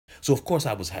So, of course,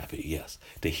 I was happy, yes,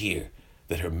 to hear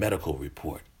that her medical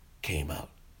report came out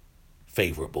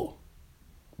favorable.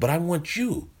 But I want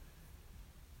you,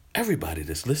 everybody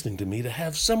that's listening to me, to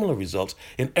have similar results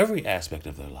in every aspect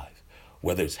of their life,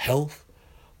 whether it's health,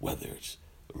 whether it's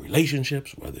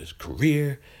relationships, whether it's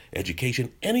career,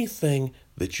 education, anything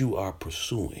that you are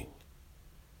pursuing,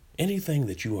 anything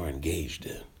that you are engaged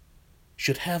in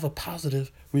should have a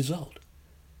positive result.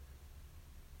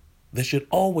 There should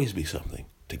always be something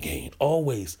to gain,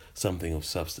 always something of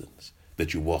substance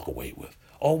that you walk away with,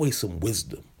 always some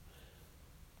wisdom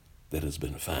that has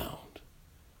been found.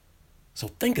 So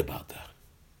think about that.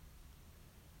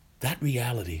 That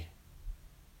reality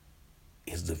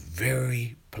is the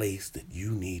very place that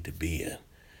you need to be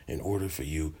in order for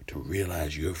you to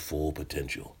realize your full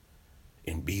potential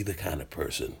and be the kind of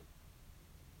person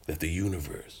that the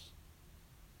universe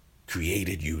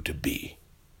created you to be.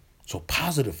 So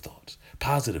positive thoughts,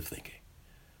 positive thinking,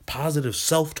 positive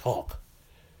self-talk.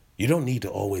 You don't need to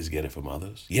always get it from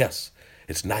others. Yes,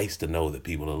 it's nice to know that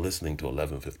people are listening to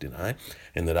 1159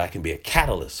 and that I can be a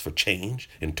catalyst for change,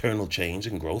 internal change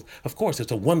and growth. Of course,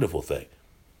 it's a wonderful thing.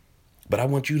 But I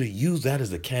want you to use that as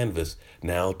the canvas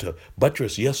now to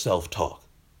buttress your self-talk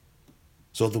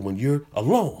so that when you're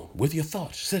alone with your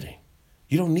thoughts sitting,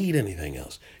 you don't need anything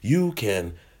else. You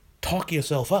can talk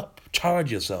yourself up,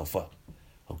 charge yourself up,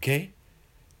 okay?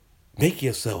 Make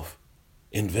yourself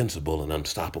invincible and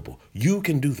unstoppable. You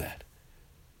can do that.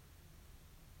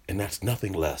 And that's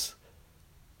nothing less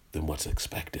than what's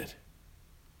expected.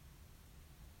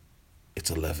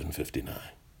 It's 11:59.